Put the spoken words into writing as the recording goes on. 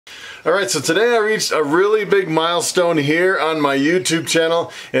Alright, so today I reached a really big milestone here on my YouTube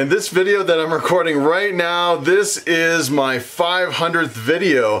channel, and this video that I'm recording right now, this is my 500th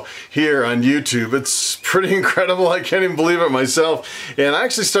video here on YouTube. It's pretty incredible, I can't even believe it myself. And I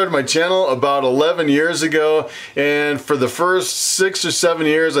actually started my channel about 11 years ago, and for the first 6 or 7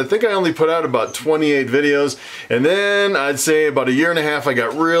 years, I think I only put out about 28 videos, and then I'd say about a year and a half I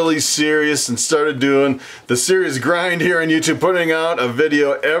got really serious and started doing the serious grind here on YouTube, putting out a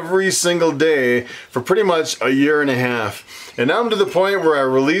video every single day for pretty much a year and a half. And now I'm to the point where I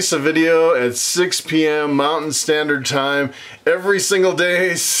release a video at 6 p.m. Mountain Standard Time every single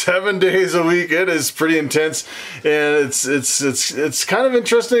day, 7 days a week. It is pretty intense, and it's kind of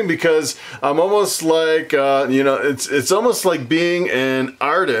interesting because I'm almost like it's almost like being an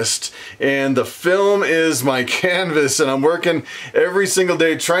artist, and the film is my canvas, and I'm working every single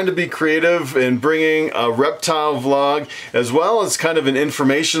day trying to be creative and bringing a reptile vlog as well as kind of an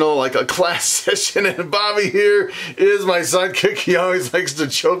informational, like a class session. And Bobby here is my sidekick. He always likes to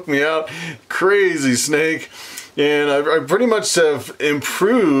choke me out. Crazy snake. And I pretty much have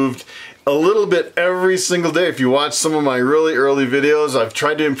improved a little bit every single day. If you watch some of my really early videos, I've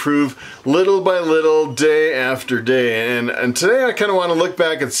tried to improve little by little, day after day. And today I kind of want to look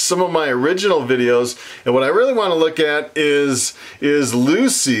back at some of my original videos, and what I really want to look at is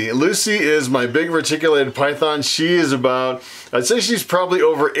Lucy. Lucy is my big reticulated python. She is about, I'd say she's probably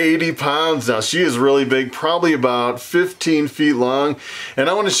over 80 pounds now. She is really big, probably about 15 feet long. And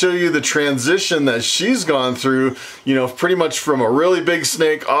I want to show you the transition that she's gone through, you know, pretty much from a really big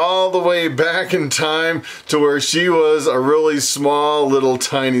snake all the way back in time to where she was a really small little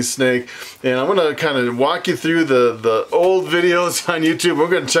tiny snake. And I'm gonna kind of walk you through the old videos on YouTube. We're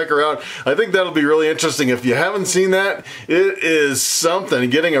gonna check her out. I think that'll be really interesting. If you haven't seen that, it is something,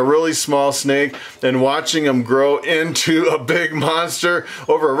 getting a really small snake and watching him grow into a big monster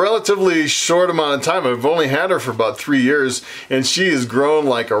over a relatively short amount of time. I've only had her for about 3 years, and she has grown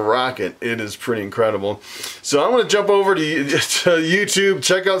like a rocket. It is pretty incredible. So I'm gonna jump over to YouTube,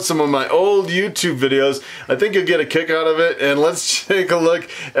 check out some of my old YouTube videos. I think you'll get a kick out of it, and let's take a look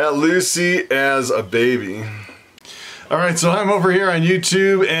at Lucy as a baby. Alright, so I'm over here on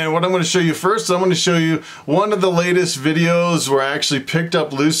YouTube, and what I'm going to show you first, I'm going to show you one of the latest videos where I actually picked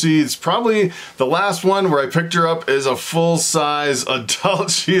up Lucy. It's probably the last one where I picked her up as a full-size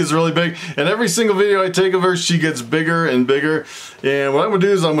adult. She is really big, and every single video I take of her, she gets bigger and bigger. And what I'm going to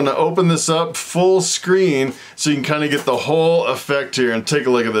do is I'm going to open this up full screen so you can kind of get the whole effect here, and take a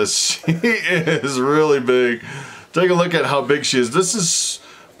look at this. She is really big. Take a look at how big she is. This is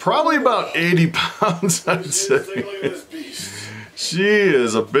probably about 80 pounds, I'd say. She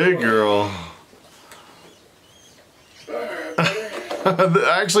is a big girl.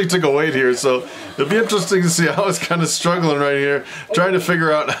 I actually took a weight here, so it'll be interesting to see. I was kind of struggling right here, trying to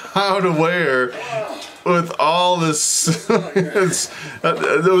figure out how to weigh her with all this.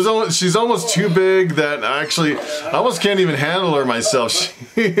 She's almost too big that I almost can't even handle her myself.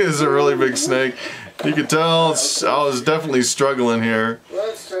 She is a really big snake. You can tell I was definitely struggling here.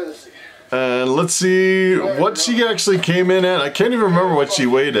 Let's try this again. And let's see what she actually came in at. I can't even remember what she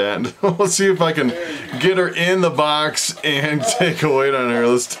weighed at. Let's see if I can get her in the box and take a weight on her.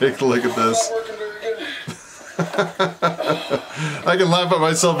 Let's take a look at this. I can laugh at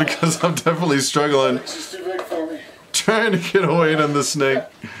myself because I'm definitely struggling. She's too big for me. Trying to get a weight on the snake.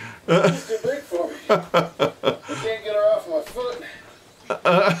 She's too big for me. I can't get her off my foot.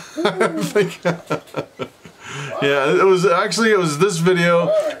 Yeah, it was this video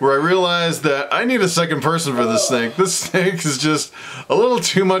where I realized that I need a second person for this snake. This snake is just a little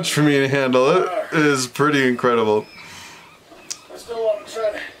too much for me to handle. It is pretty incredible. I still want to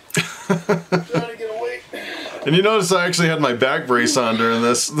try to get a weight. And you notice I actually had my back brace on during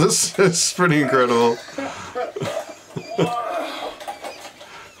this. This is pretty incredible. Wow.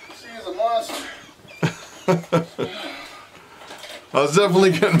 She is a monster. I was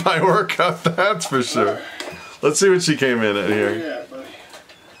definitely getting my workout, that's for sure. Let's see what she came in at here. Yeah, buddy.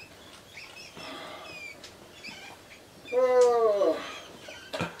 Oh.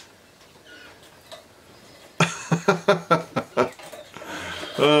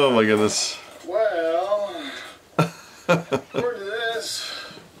 Oh my goodness. Well, according to this,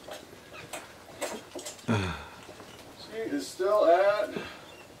 she is still at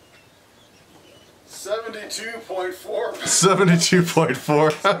 72.4.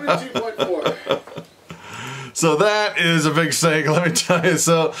 72.4. 72.4. So that is a big snake, let me tell you.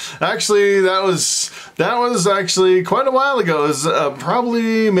 So actually, that was actually quite a while ago. It was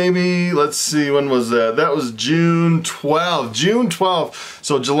probably maybe, let's see, when was that? That was June 12th. June 12th.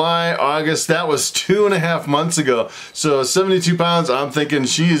 So July, August, that was 2.5 months ago. So 72 pounds, I'm thinking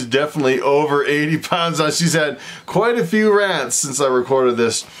she is definitely over 80 pounds now. She's had quite a few rats since I recorded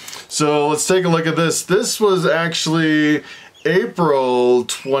this. So let's take a look at this. This was actually April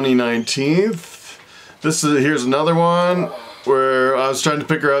 2019. Here's another one where I was trying to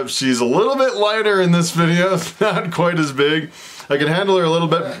pick her up. She's a little bit lighter in this video, not quite as big. I can handle her a little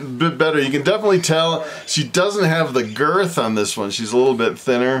bit better. You can definitely tell she doesn't have the girth on this one. She's a little bit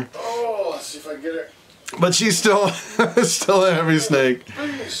thinner. Oh, let's see if I can get her. But she's still still a heavy snake.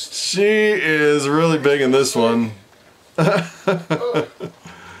 She is really big in this one. And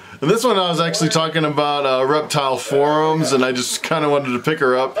this one I was actually talking about reptile forums, and I just kind of wanted to pick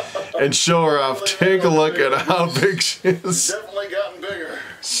her up and show her off. Take a look at how big she is. Definitely gotten bigger.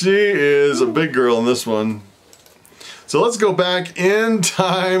 She is a big girl in this one. So let's go back in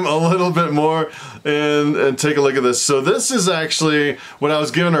time a little bit more and take a look at this. So this is actually when I was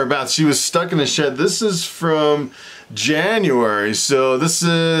giving her a bath. She was stuck in a shed. This is from January. So this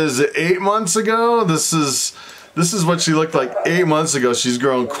is 8 months ago. This is what she looked like 8 months ago. She's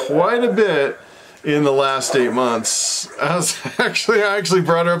grown quite a bit in the last 8 months. I actually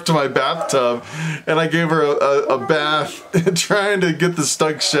brought her up to my bathtub and I gave her a bath trying to get the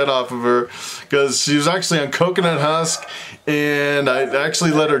stuck shed off of her because she was actually on coconut husk, and I actually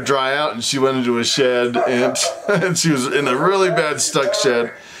let her dry out and she went into a shed and she was in a really bad stuck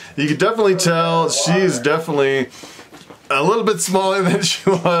shed. You can definitely tell she's definitely a little bit smaller than she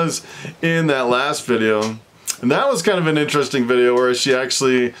was in that last video. And that was kind of an interesting video where she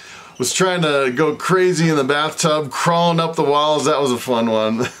actually was trying to go crazy in the bathtub, crawling up the walls. That was a fun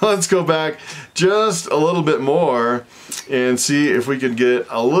one. Let's go back just a little bit more and see if we could get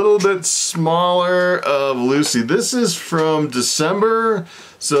a little bit smaller of Lucy. This is from December,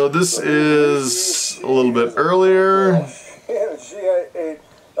 so this is a little bit earlier. She ate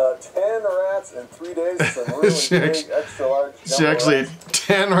 10 rats in 3 days. Some really big, extra large. She actually ate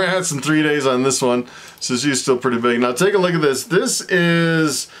 10 rats in 3 days on this one, so she's still pretty big. Now take a look at this. This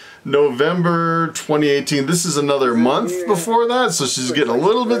is November 2018. This is another month before that, so she's getting a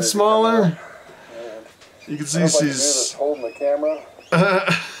little bit smaller. You can see she's holding the camera.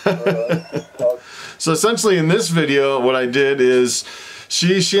 So essentially in this video what I did is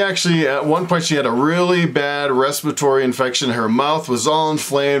she actually, at one point she had a really bad respiratory infection. Her mouth was all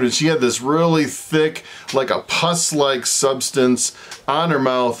inflamed and she had this really thick, like a pus-like substance on her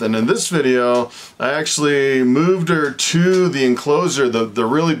mouth. And in this video, I actually moved her to the enclosure, the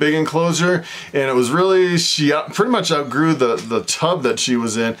really big enclosure, and it was really, she pretty much outgrew the tub that she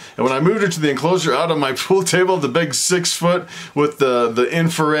was in. And when I moved her to the enclosure out of my pool table, the big 6 foot with the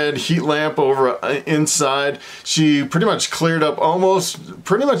infrared heat lamp over inside, she pretty much cleared up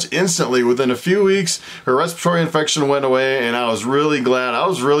pretty much instantly. Within a few weeks, her respiratory infection went away, and I was really glad. I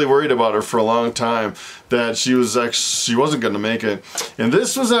was really worried about her for a long time that she wasn't going to make it. And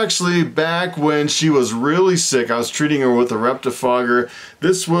this was actually back when she was really sick. I was treating her with a Reptifogger.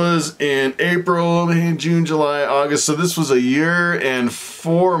 This was in April, May, June, July, August. So this was 1 year and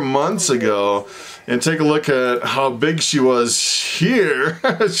 4 months ago. And take a look at how big she was here.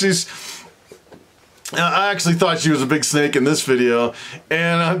 I actually thought she was a big snake in this video,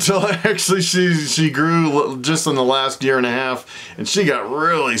 and until actually she grew just in the last 1.5 years, and she got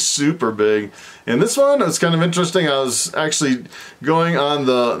really super big. And this one, it was kind of interesting. I was actually going on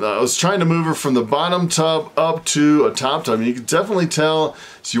I was trying to move her from the bottom tub up to a top tub. And you can definitely tell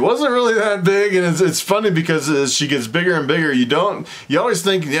she wasn't really that big, and it's funny because as she gets bigger and bigger, you always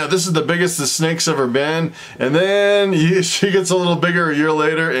think, yeah, this is the biggest the snake's ever been, and then she gets a little bigger 1 year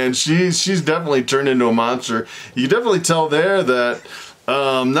later, and she's definitely turned into a monster. You can definitely tell there that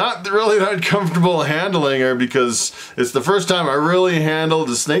not really that comfortable handling her because it's the first time I really handled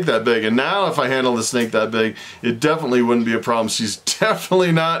a snake that big. And now if I handled a snake that big, it definitely wouldn't be a problem. She's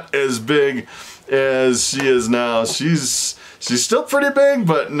definitely not as big as she is now. She's still pretty big,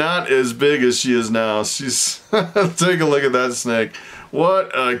 but not as big as she is now. Take a look at that snake.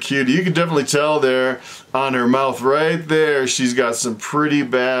 What a cutie. You can definitely tell there on her mouth right there, she's got some pretty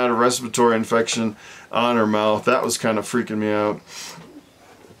bad respiratory infection on her mouth. That was kind of freaking me out.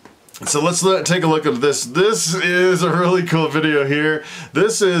 So let's take a look at this. This is a really cool video here.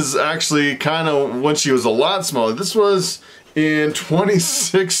 This is actually kind of when she was a lot smaller. This was in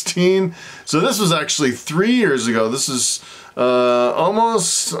 2016. So this was actually 3 years ago. This is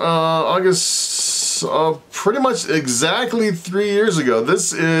almost August, pretty much exactly 3 years ago.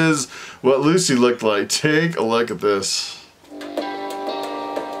 This is what Lucy looked like. Take a look at this.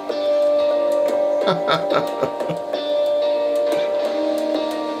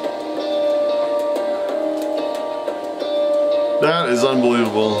 That is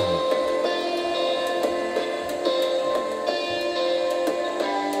unbelievable.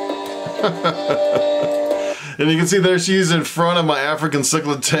 And you can see there she's in front of my African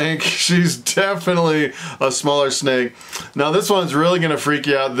cichlid tank. She's definitely a smaller snake. Now this one's really gonna freak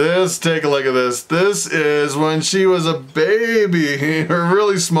you out. Take a look at this. This is when she was a baby, a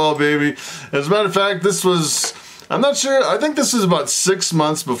really small baby. As a matter of fact, this was, I'm not sure, I think this is about 6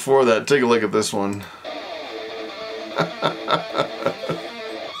 months before that. Take a look at this one.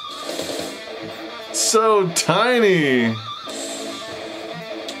 So tiny.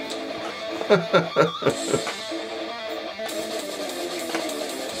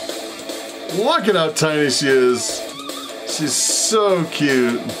 Look at how tiny she is. She's so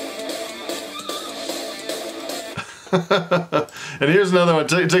cute. And here's another one.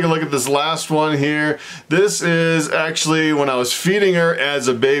 Take a look at this last one here. This is actually when I was feeding her as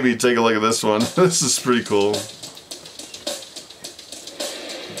a baby. Take a look at this one. This is pretty cool.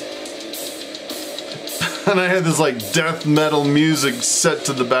 And I had this like death metal music set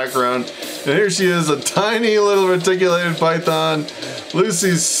to the background. And here she is, a tiny little reticulated python.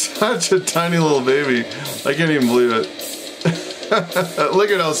 Lucy's such a tiny little baby. I can't even believe it. Look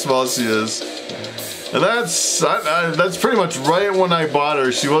at how small she is. And that's pretty much right when I bought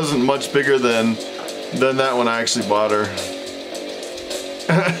her. She wasn't much bigger than that when I actually bought her.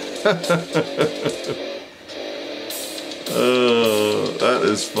 Oh, that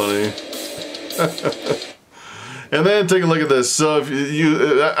is funny. And then take a look at this. So if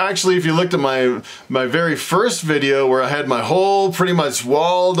you looked at my very first video where I had my whole pretty much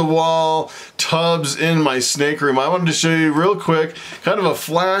wall-to-wall tubs in my snake room, I wanted to show you real quick kind of a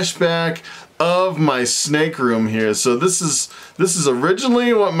flashback of my snake room here. So this is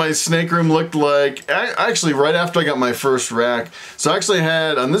originally what my snake room looked like, actually right after I got my first rack. So I actually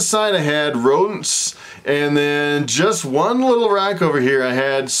had, on this side I had rodents, and then just one little rack over here I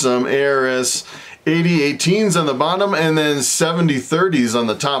had some ARS 8018s on the bottom and then 7030s on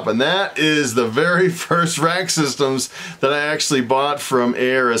the top, and that is the very first rack systems that I actually bought from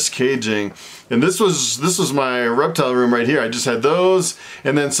ARS Caging. And this was my reptile room right here. I just had those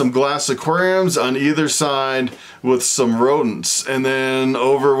and then some glass aquariums on either side with some rodents. And then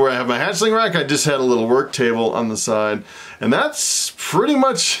over where I have my hatchling rack, I just had a little work table on the side. And that's pretty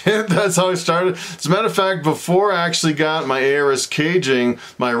much it. That's how I started. As a matter of fact, before I actually got my ARS Caging,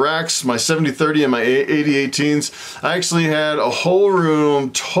 my racks, my 7030 and my 8018s, I actually had a whole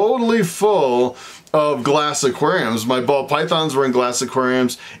room totally full of glass aquariums. My ball pythons were in glass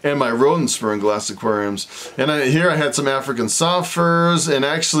aquariums and my rodents were in glass aquariums. And here I had some African soft furs, and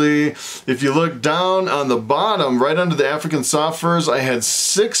actually if you look down on the bottom right under the African soft furs, I had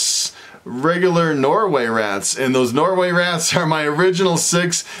 6 regular Norway rats, and those Norway rats are my original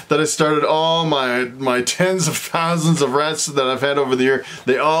 6 that I started all my tens of thousands of rats that I've had over the year.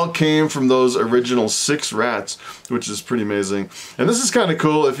 They all came from those original 6 rats, which is pretty amazing. And this is kind of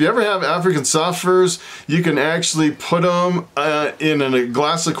cool. If you ever have African soft furs, you can actually put them in a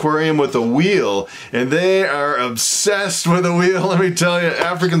glass aquarium with a wheel, and they are obsessed with a wheel. Let me tell you,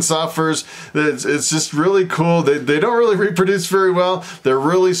 African soft furs, it's just really cool. They don't really reproduce very well. They're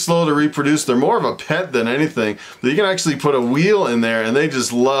really slow to reproduce. They're more of a pet than anything. But you can actually put a wheel in there and they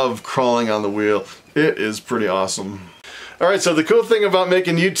just love crawling on the wheel. It is pretty awesome. Alright, so the cool thing about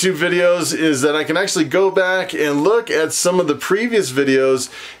making YouTube videos is that I can actually go back and look at some of the previous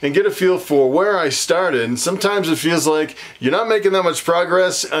videos and get a feel for where I started. And sometimes it feels like you're not making that much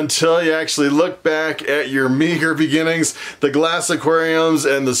progress until you actually look back at your meager beginnings, the glass aquariums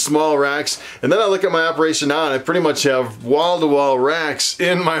and the small racks. And then I look at my operation now and I pretty much have wall-to-wall racks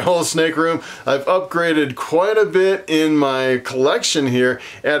in my whole snake room. I've upgraded quite a bit in my collection here,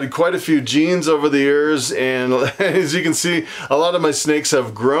 added quite a few genes over the years, and as you can see, a lot of my snakes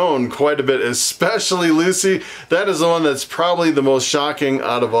have grown quite a bit, especially Lucy. That is the one that's probably the most shocking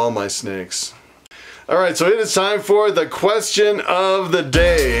out of all my snakes. Alright, so it is time for the question of the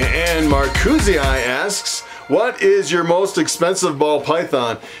day. And Marcuzzi asks, what is your most expensive ball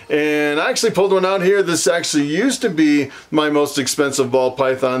python? And I actually pulled one out here. This actually used to be my most expensive ball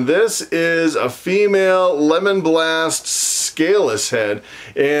python. This is a female lemon blast scaleless head.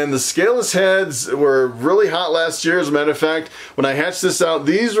 And the scaleless heads were really hot last year. As a matter of fact, when I hatched this out,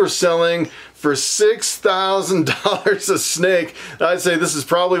 these were selling for $6,000 a snake. I'd say this is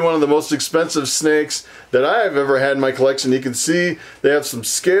probably one of the most expensive snakes that I've ever had in my collection. You can see they have some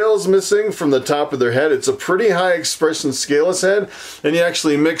scales missing from the top of their head. It's a pretty high expression scaleless head, and you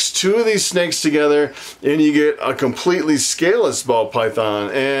actually mix two of these snakes together and you get a completely scaleless ball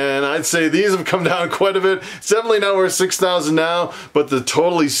python. And I'd say these have come down quite a bit. It's definitely not worth $6,000 now, but the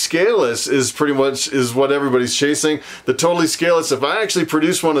totally scaleless is pretty much is what everybody's chasing. The totally scaleless, if I actually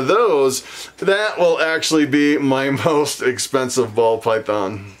produce one of those, that will actually be my most expensive ball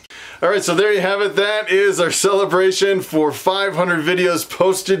python. Alright, so there you have it. That is our celebration for 500 videos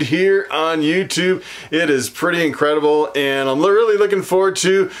posted here on YouTube. It is pretty incredible, and I'm really looking forward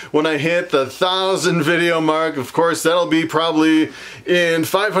to when I hit the 1,000 video mark. Of course, that'll be probably in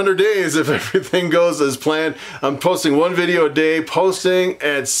 500 days if everything goes as planned. I'm posting one video a day, posting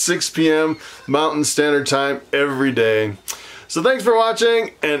at 6 p.m. Mountain Standard Time every day. So thanks for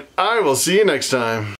watching, and I will see you next time.